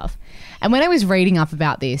kind of stuff? And when I was reading up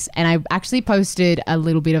about this, and I actually posted a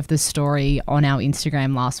little bit of the story on our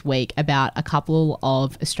Instagram last week about a couple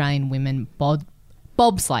of Australian women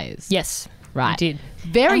bobslayers. Yes. Right. You did.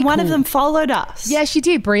 Very And one cool. of them followed us. Yeah, she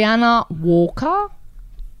did. Brianna Walker,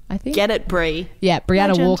 I think. Get it, Brie. Yeah, Brianna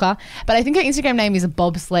Legend. Walker. But I think her Instagram name is a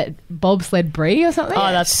bobsled Brie or something.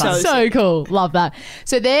 Oh, that's fun. So cool. Love that.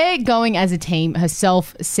 So they're going as a team,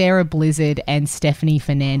 herself, Sarah Blizzard, and Stephanie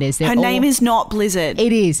Fernandez. Her name is not Blizzard.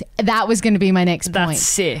 It is. That was going to be my next That's point.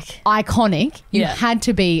 sick. Iconic. You Yeah. had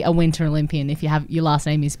to be a Winter Olympian if your last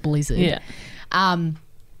name is Blizzard. Yeah.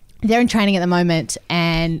 They're in training at the moment,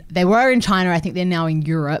 and they were in China. I think they're now in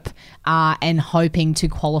Europe, and hoping to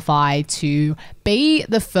qualify to be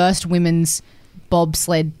the first women's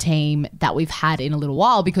bobsled team that we've had in a little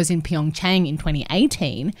while, because in Pyeongchang in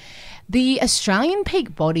 2018, the Australian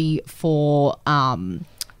peak body for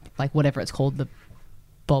whatever it's called, the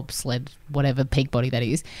bobsled, whatever peak body that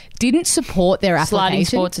is, didn't support their application. Sliding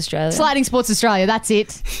Sports Australia. Sliding Sports Australia, that's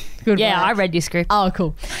it. Good Yeah, work. I read your script. Oh,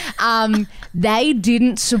 cool. They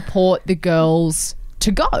didn't support the girls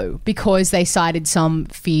to go because they cited some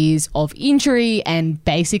fears of injury, and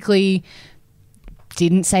basically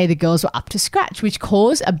didn't say the girls were up to scratch, which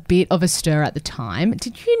caused a bit of a stir at the time.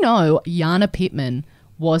 Did you know Jana Pittman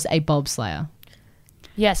was a bobslayer?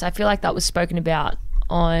 Yes, I feel like that was spoken about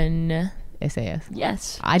on SAS?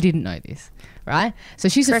 Yes. I didn't know this, right? So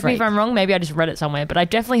she's a Correct me freak. if I'm wrong. Maybe I just read it somewhere, but I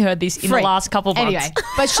definitely heard this in the Freak. last couple of months. Anyway,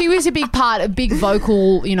 but she was a big part, a big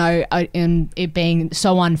vocal, in it being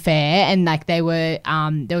so unfair, and like they were,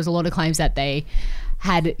 there was a lot of claims that they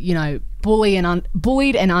had,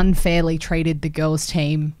 bullied and unfairly treated the girls'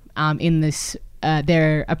 team in this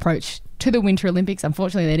their approach to the Winter Olympics.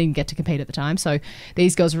 Unfortunately, they didn't get to compete at the time, so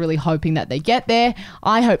these girls are really hoping that they get there.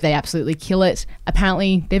 I hope they absolutely kill it.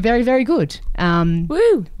 Apparently, they're very, very good,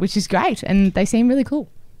 Woo! which is great, and they seem really cool.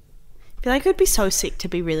 I feel like it would be so sick to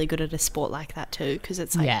be really good at a sport like that too, because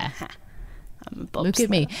it's like, Yeah. I'm a Look at bobsledder.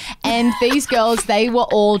 me. And these girls, they were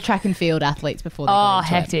all track and field athletes before they got Oh, into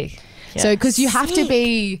it. hectic. Yeah. So, because you have to Sick.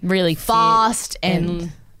 be really fast fit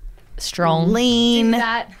and strong. Lean.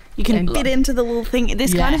 that. You can And- fit into the little thing.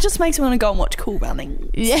 This Yeah. kind of just makes me want to go and watch Cool Running.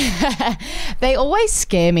 Yeah. They always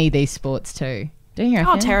scare me, these sports too. Don't you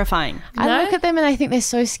reckon? Oh, terrifying. I No? look at them and I think they're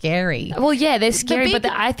so scary. Well, yeah, they're scary, big-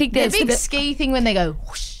 but I think the there's. big ski thing when they go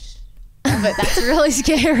whoosh. But that's really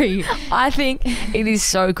scary. I think it is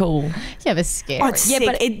so cool. Yeah, but scary. Oh, it's Yeah,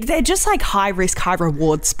 sick. but- They're just like high risk, high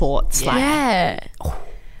reward sports. Like, Yeah.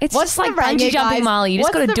 It's What's just like the Ranger bungee jumping, guy's- Marley. You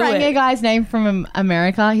just got to What's do the Ranger it. guy's name from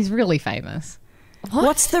America? He's really famous.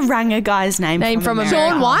 What's the Ranger guy's name? From America?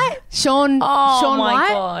 America. Sean White? Sean Oh my White?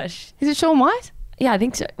 gosh. Is it Sean White? Yeah, I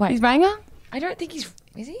think so. Wait, He's Ranger? I don't think he's.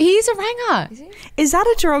 Is he? He's a Ranger. Is that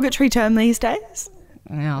a derogatory term these days?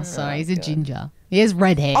 Oh, sorry. He's a ginger. He has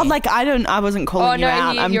red hair. Oh, like I wasn't calling Oh, you no,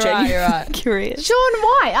 out. I'm you're right, genuinely you're right. curious. Sean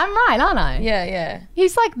White. I'm right, aren't I? Yeah, yeah.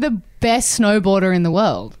 He's like the best snowboarder in the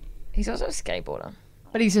world, He's also a skateboarder.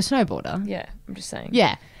 but he's a snowboarder. Yeah, I'm just saying.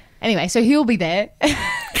 Yeah. Anyway, so he'll be there.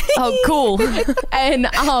 Oh, cool. And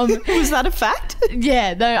Was that a fact?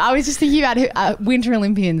 yeah, no, I was just thinking about Winter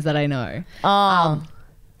Olympians that I know.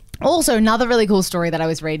 Also, another really cool story that I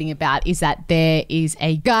was reading about is that there is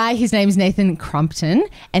a guy, his name is Nathan Crumpton,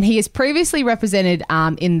 and he has previously represented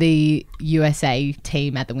in the USA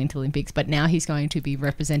team at the Winter Olympics, but now he's going to be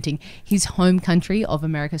representing his home country of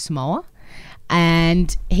America Samoa.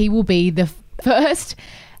 And he will be the first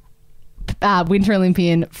Winter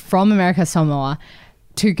Olympian from America Samoa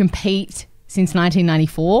to compete since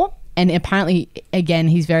 1994. And apparently, again,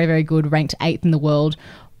 he's very, very good, ranked 8th in the world.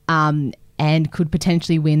 And could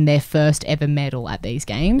potentially win their first ever medal at these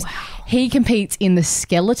games. Wow. He competes in the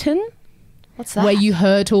skeleton. What's that? Where you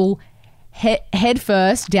hurtle head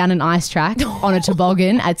first down an ice track on a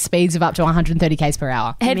toboggan at speeds of up to 130 k's per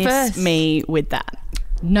hour. Head Miss first. me with that.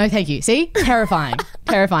 No, thank you. See? Terrifying.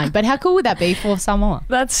 Terrifying. But how cool would that be for Samoa?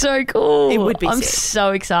 That's so cool. It would be I'm sick.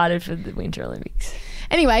 so excited for the Winter Olympics.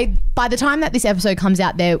 Anyway, by the time that this episode comes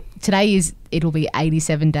out it'll be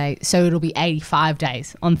 87 days. So it'll be 85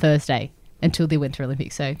 days on Thursday until the Winter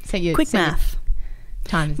Olympics. So Quick math.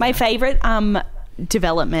 Time is My now. favourite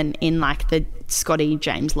development in like the Scotty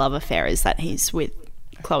James love affair is that he's with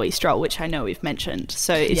Chloe Stroll, which I know we've mentioned.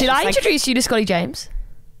 So it's Did just I like- introduce you to Scotty James?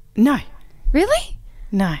 No, Really?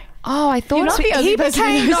 no. Oh, I thought You're not the only he person who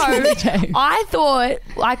became knows no. Scotty James. I thought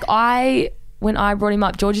when I brought him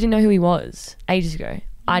up, Georgia didn't know who he was ages ago.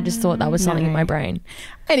 I just thought that was something in my brain.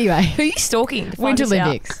 Anyway, Who are you stalking? to find Winter this out?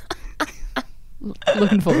 Olympics.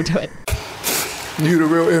 Looking forward to it. You the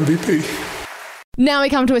real MVP. Now we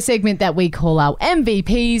come to a segment that we call our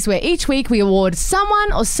MVPs, where each week we award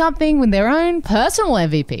someone or something with their own personal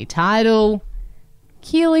MVP title.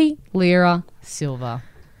 Keely Lyra Silva.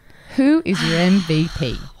 Who is your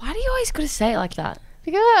MVP? Why do you always got to say it like that?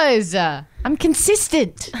 Because I'm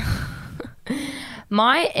consistent.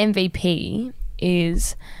 My MVP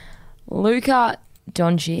is Luka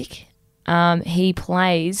Doncic. He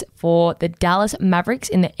plays for the Dallas Mavericks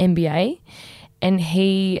in the NBA, and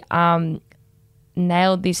he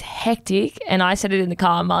nailed this hectic, and I said it in the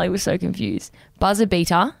car, and Marley was so confused, buzzer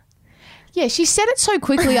beater. Yeah, she said it so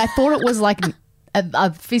quickly, I thought it was like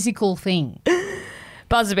a physical thing.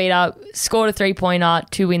 Buzzer beater, scored a 3-pointer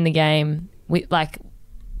to win the game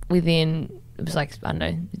within, it was like, I don't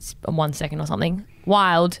know, it's 1 second or something.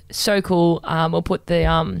 Wild, so cool.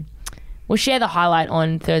 We'll share the highlight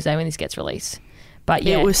on Thursday when this gets released. But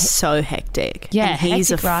yeah, It was so hectic. Yeah, and he's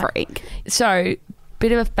hectic, a right? freak. So,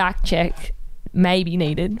 bit of a fact check may be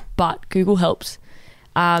needed, but Google helps.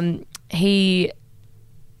 He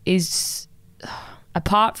is,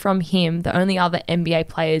 apart from him, the only other NBA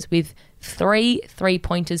players with 3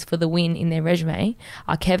 3-pointers for the win in their resume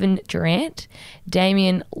are Kevin Durant,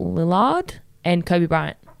 Damian Lillard, and Kobe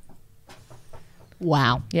Bryant.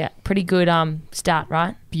 Wow. Yeah, pretty good stat,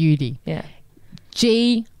 right? Beauty. Yeah.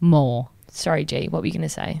 G. Moore. Sorry, G, what were you going to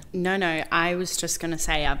say? No, I was just going to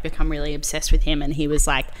say I've become really obsessed with him, and he was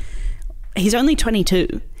like He's only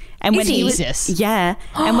 22. And when he was, yeah.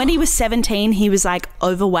 And when he was 17, he was like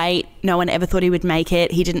overweight. No one ever thought he would make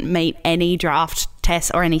it. He didn't meet any draft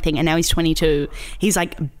tests or anything. And now he's 22. He's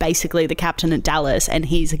like basically the captain at Dallas, and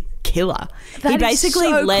he's a killer. He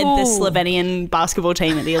basically led the Slovenian basketball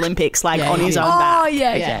team at the Olympics, like on his own back. Oh,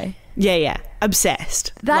 yeah, okay. Yeah.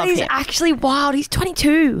 Obsessed. That is actually wild. He's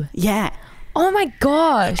 22. Yeah. Oh my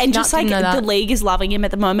gosh. And just like the league is loving him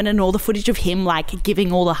at the moment, and all the footage of him like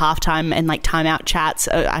giving all the halftime and like timeout chats.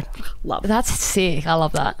 I love it. That's sick. I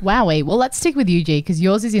love that. Wowie. Well, let's stick with you, G, because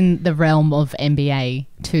yours is in the realm of NBA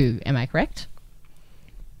too. Am I correct?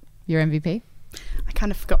 Your MVP? I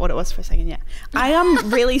kind of forgot what it was for a second. Yeah, I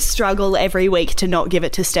really struggle every week to not give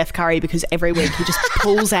it to Steph Curry, because every week he just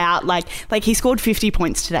pulls out like he scored 50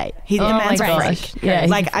 points today. He's a man's a freak. Yeah,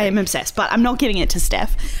 like I am obsessed, but I'm not giving it to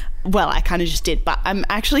Steph. Well, I kind of just did, but I'm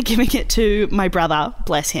actually giving it to my brother.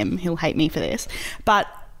 Bless him. He'll hate me for this. But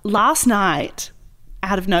last night,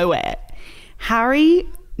 out of nowhere,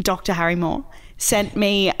 Dr. Harry Moore, sent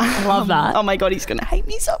me... I love that. Oh my God, he's going to hate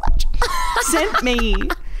me so much. Sent me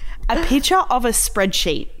a picture of a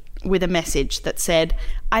spreadsheet with a message that said,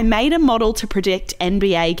 I made a model to predict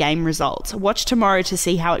NBA game results. Watch tomorrow to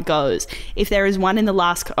see how it goes. If there is one in the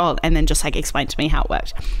last... and then just like explain to me how it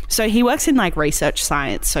worked. So he works in like research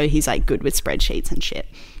science, so he's like good with spreadsheets and shit.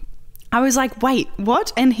 I was like, wait,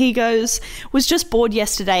 what? And he goes, was just bored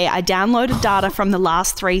yesterday. I downloaded data from the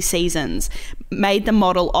last 3 seasons, made the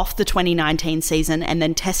model off the 2019 season, and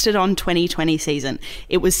then tested on 2020 season.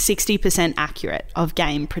 It was 60% accurate of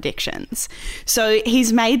game predictions. So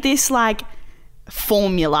he's made this like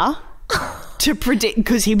formula to predict,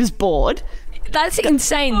 because he was bored. That's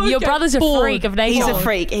insane. Your brother's a freak of nature. He's a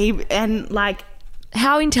freak.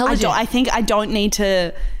 How intelligent? I don't need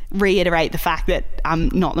to reiterate the fact that I'm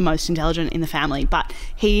not the most intelligent in the family, but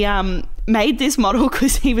he made this model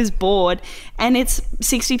because he was bored, and it's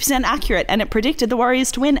 60% accurate, and it predicted the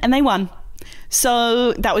Warriors to win, and they won.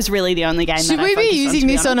 So that was really the only game Should that I we be using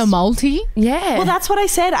this on a multi? Yeah. Well, that's what I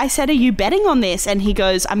said. I said, are you betting on this? And he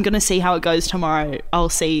goes, I'm going to see how it goes tomorrow. I'll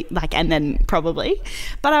see, and then probably.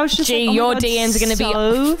 But I was just like, oh your God, DMs are going to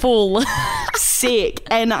so be full. sick.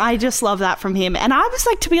 And I just love that from him. And I was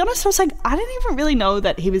like, to be honest, I was like, I didn't even really know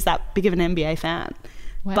that he was that big of an NBA fan.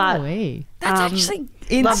 Wow. But that's actually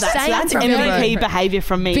insane. love that. So that's from MVP you. behaviour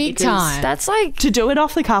from me. Big time. That's like... To do it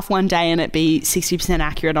off the cuff one day and it be 60%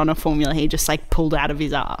 accurate on a formula he just like pulled out of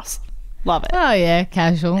his ass. Love it. Oh yeah,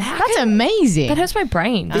 casual. That's amazing. That hurts my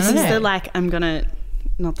brain. This is I'm going to...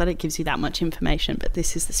 Not that it gives you that much information, but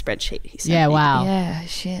this is the spreadsheet he sent me. Wow. Yeah,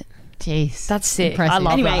 shit. Jeez. That's sick. Impressive. I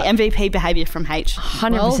love Anyway, that. MVP behaviour from H.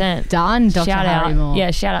 100%. Well done, Dr. Shout Harry out. Moore.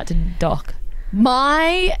 Yeah, shout out to Doc.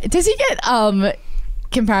 Does he get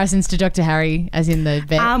comparisons to Dr. Harry as in the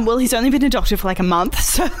vet? Well, he's only been a doctor for like a month,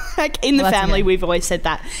 so like in the family okay. we've always said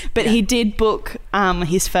that. But he did book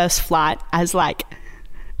his first flight as like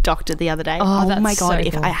doctor the other day. Oh that's my God.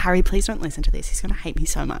 so cool. Harry, please don't listen to this. He's going to hate me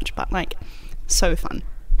so much, but like so fun.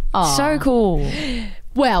 Aw. So cool.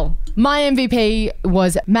 Well, my MVP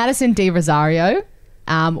was Madison Di Rosario.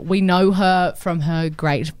 We know her from her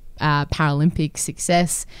great Paralympic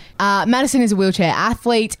success. Madison is a wheelchair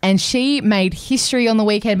athlete, and she made history on the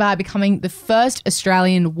weekend by becoming the first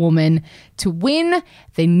Australian woman to win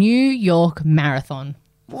the New York Marathon.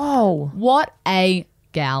 Whoa. What a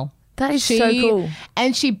gal. That is so cool.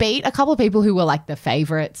 And she beat a couple of people who were like the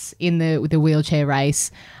favourites in the wheelchair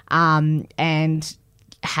race, and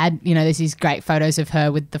had, there's these great photos of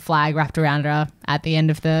her with the flag wrapped around her at the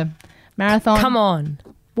end of the marathon. Come on.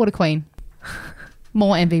 What a queen.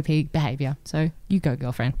 More MVP behaviour. So you go,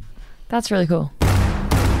 girlfriend. That's really cool.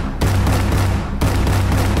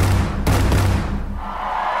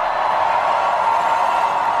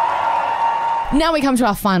 Now we come to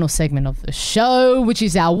our final segment of the show, which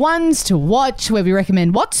is our ones to watch, where we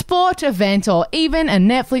recommend what sport, event, or even a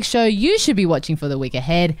Netflix show you should be watching for the week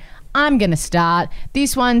ahead. I'm going to start.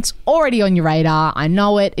 This one's already on your radar. I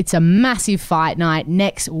know it. It's a massive fight night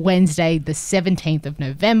next Wednesday, the 17th of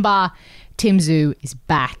November. Tim Tszyu is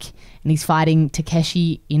back, and he's fighting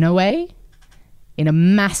Takeshi Inoue in a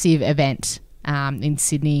massive event in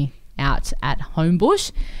Sydney out at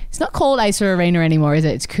Homebush. It's not called Acer Arena anymore, is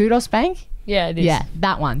it? It's Kudos Bank? Yeah, it is. Yeah,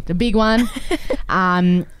 that one. The big one.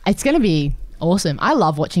 It's going to be awesome. I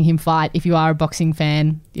love watching him fight. If you are a boxing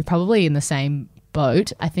fan, you're probably in the same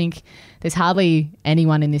boat. I think there's hardly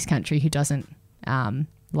anyone in this country who doesn't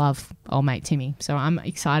love old mate Timmy. So I'm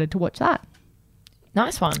excited to watch that.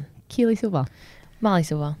 Nice one. Keely Silva. Marley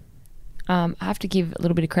Silva. I have to give a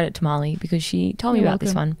little bit of credit to Marley because she told me You're about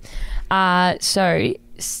this welcome. one. So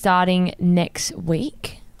starting next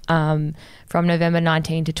week, from November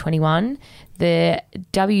 19 to 21. The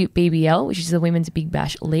WBBL, which is the Women's Big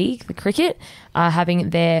Bash League, the cricket, are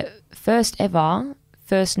having their first ever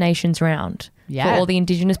First Nations round for all the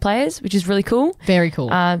Indigenous players, which is really cool. Very cool.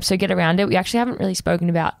 So get around it. We actually haven't really spoken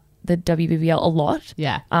about the WBBL a lot.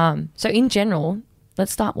 Yeah. So in general,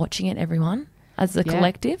 let's start watching it, everyone, as the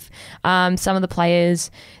collective. Some of the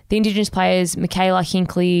players, the Indigenous players, Michaela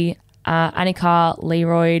Hinckley, Annika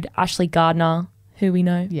Leroyd, Ashley Gardner, who we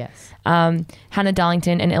know. Yes. Hannah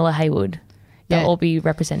Darlington and Ella Haywood. They'll all be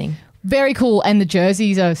representing. Very cool. And the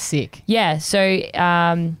jerseys are sick. Yeah. So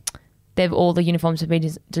all the uniforms have been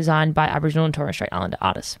designed by Aboriginal and Torres Strait Islander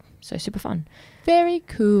artists. So super fun. Very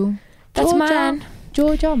cool. That's mine.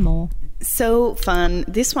 Georgia Moore. So fun.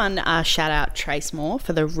 This one, shout out Trace Moore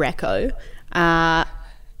for the reco.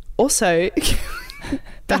 Also...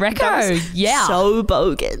 The reco, yeah. So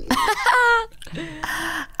bogan.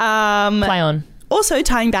 Play on. Also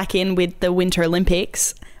tying back in with the Winter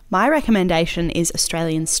Olympics, my recommendation is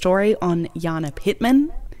Australian Story on Jana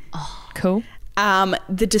Pittman. Oh, cool.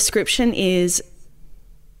 The description is,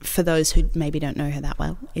 for those who maybe don't know her that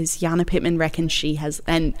well, is Jana Pittman reckons she has,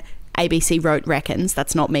 and ABC wrote reckons,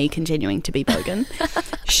 that's not me continuing to be bogan.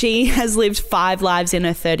 She has lived 5 lives in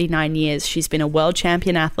her 39 years. She's been a world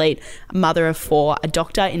champion athlete, a mother of 4, a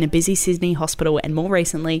doctor in a busy Sydney hospital, and more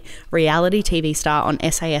recently, reality TV star on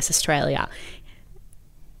SAS Australia.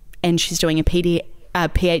 And she's doing a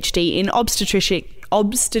PhD in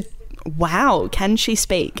wow, can she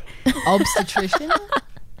speak? Obstetrician?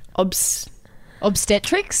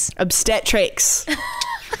 Obstetrics? Obstetrics.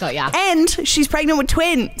 Got ya. And she's pregnant with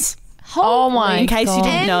twins. Oh my In case you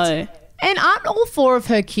didn't God. know. And aren't all 4 of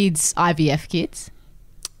her kids IVF kids?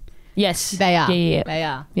 Yes. They are. Yeah. They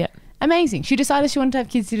are. Yeah. Amazing. She decided she wanted to have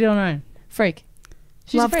kids to do it on her own. Freak.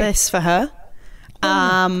 She's Love a freak. this for her.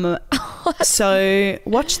 So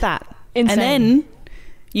watch that. Insane. And then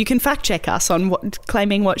you can fact check us on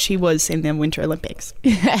claiming what she was in the Winter Olympics.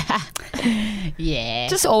 Yeah.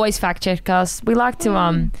 Just always fact check us. We like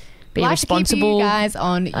to be like responsible. to keep you guys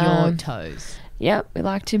on your toes. Yep, we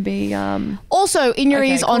like to be Also, in your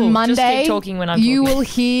Okay, ears cool. on Just Monday, keep talking when I'm you talking. will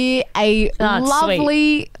hear a That's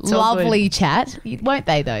lovely, It's all good. lovely chat. Won't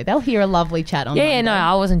they, though? They'll hear a lovely chat on Monday. Yeah, no,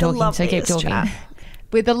 I wasn't talking, so keep loveliest talking. chat.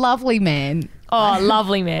 With a lovely man Oh,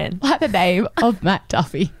 lovely man. by the name of Matt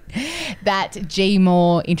Duffy that G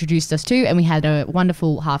Moore introduced us to, and we had a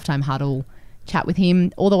wonderful halftime huddle chat with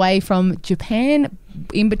him all the way from Japan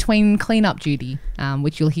in between cleanup duty,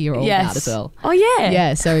 which you'll hear all about as well. Oh, yeah.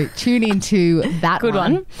 Yeah, so tune into that Good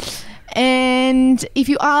one. And if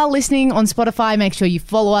you are listening on Spotify, make sure you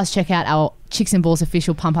follow us. Check out our Chicks and Balls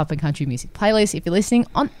official Pump Up and Country Music playlist. If you're listening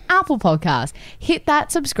on Apple Podcasts, hit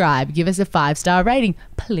that subscribe. Give us a 5-star rating,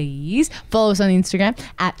 please. Follow us on Instagram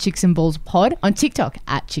at Chicks and Balls Pod, on TikTok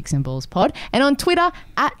at Chicks and Balls Pod, and on Twitter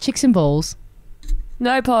at Chicks and Balls.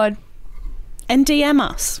 No pod. And DM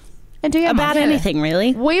us. And do you About anything,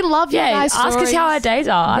 really. We love you Yeah, guys. ask us how our days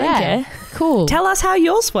are. I don't care. Cool. Tell us how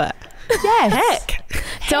yours were. yes. Heck.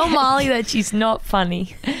 Tell Marley that she's not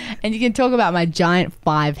funny. And you can talk about my giant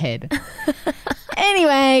 5-head.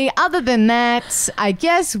 Anyway, other than that, I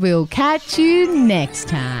guess we'll catch you next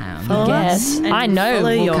time. Yes. And I know Follow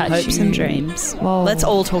we'll your catch hopes you. and dreams. Whoa. Let's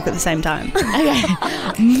all talk at the same time. Okay.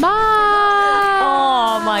 Bye.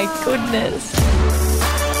 Oh, my goodness.